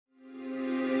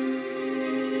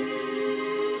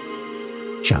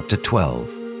Chapter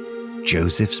 12.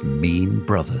 Joseph's mean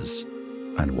brothers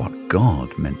and what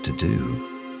God meant to do.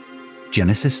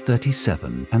 Genesis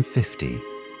 37 and 50.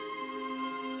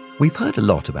 We've heard a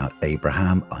lot about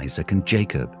Abraham, Isaac, and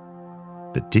Jacob.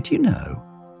 But did you know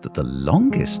that the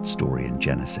longest story in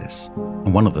Genesis,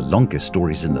 and one of the longest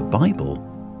stories in the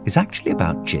Bible, is actually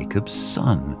about Jacob's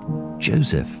son,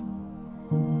 Joseph?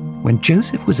 When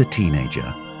Joseph was a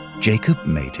teenager, Jacob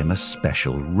made him a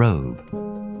special robe.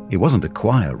 It wasn't a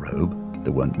choir robe,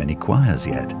 there weren't many choirs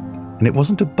yet, and it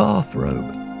wasn't a bath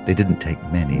robe, they didn't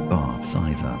take many baths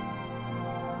either.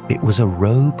 It was a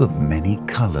robe of many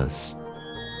colors.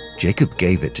 Jacob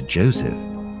gave it to Joseph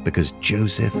because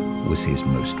Joseph was his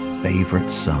most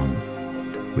favorite son,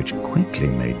 which quickly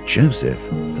made Joseph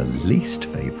the least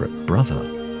favorite brother.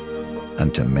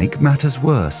 And to make matters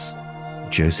worse,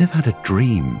 Joseph had a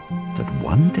dream that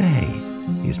one day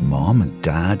his mom and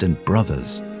dad and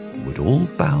brothers would all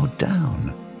bow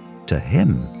down to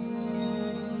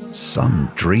him.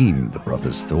 Some dream, the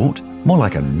brothers thought, more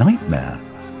like a nightmare.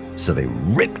 So they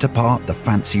ripped apart the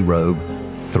fancy robe,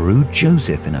 threw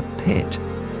Joseph in a pit,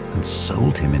 and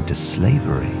sold him into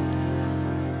slavery.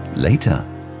 Later,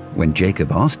 when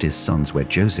Jacob asked his sons where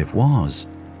Joseph was,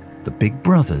 the big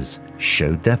brothers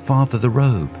showed their father the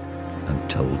robe and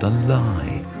told a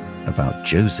lie about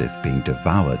Joseph being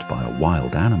devoured by a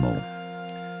wild animal.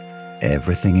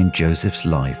 Everything in Joseph's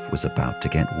life was about to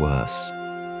get worse,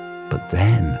 but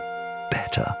then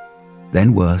better,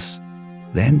 then worse,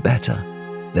 then better,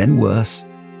 then worse,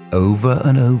 over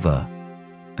and over,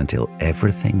 until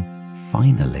everything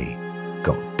finally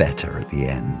got better at the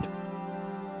end.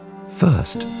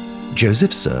 First,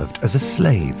 Joseph served as a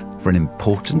slave for an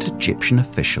important Egyptian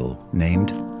official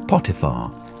named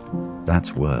Potiphar.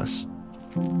 That's worse.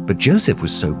 But Joseph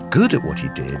was so good at what he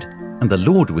did, and the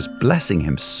Lord was blessing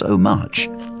him so much,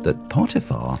 that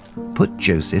Potiphar put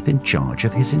Joseph in charge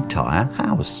of his entire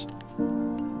house.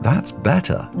 That's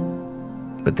better.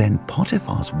 But then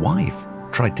Potiphar's wife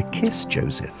tried to kiss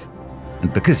Joseph.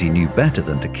 And because he knew better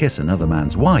than to kiss another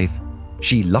man's wife,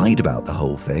 she lied about the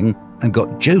whole thing and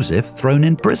got Joseph thrown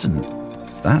in prison.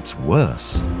 That's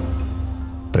worse.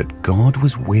 But God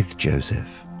was with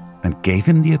Joseph and gave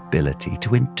him the ability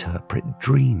to interpret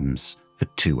dreams for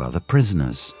two other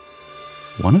prisoners.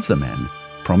 One of the men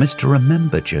promised to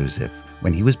remember Joseph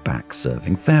when he was back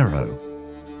serving Pharaoh.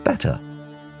 Better.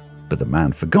 But the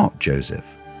man forgot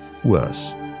Joseph.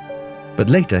 Worse. But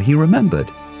later he remembered.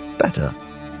 Better.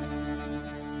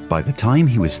 By the time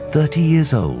he was 30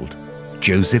 years old,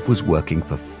 Joseph was working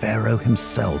for Pharaoh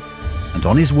himself and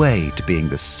on his way to being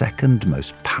the second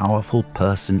most powerful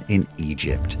person in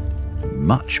Egypt.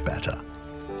 Much better.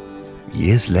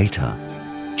 Years later,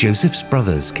 Joseph's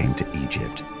brothers came to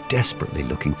Egypt, desperately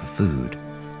looking for food,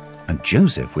 and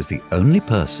Joseph was the only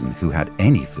person who had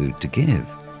any food to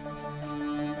give.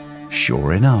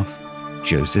 Sure enough,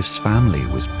 Joseph's family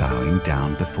was bowing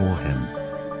down before him,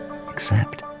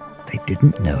 except they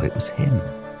didn't know it was him,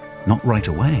 not right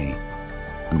away.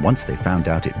 And once they found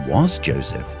out it was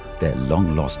Joseph, their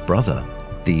long-lost brother,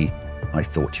 the "I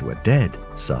thought you were dead"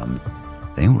 son,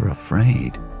 they were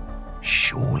afraid.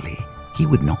 Surely he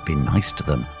would not be nice to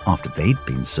them after they'd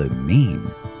been so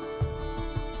mean.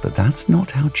 But that's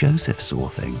not how Joseph saw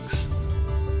things.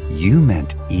 "You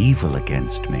meant evil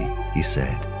against me," he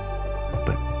said,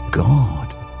 "but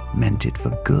God meant it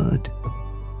for good."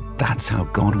 That's how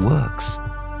God works.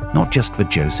 Not just for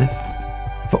Joseph,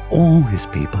 for all his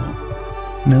people.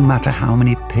 No matter how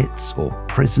many pits or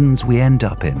prisons we end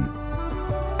up in,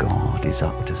 God is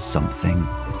up to something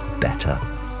better,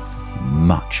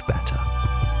 much better.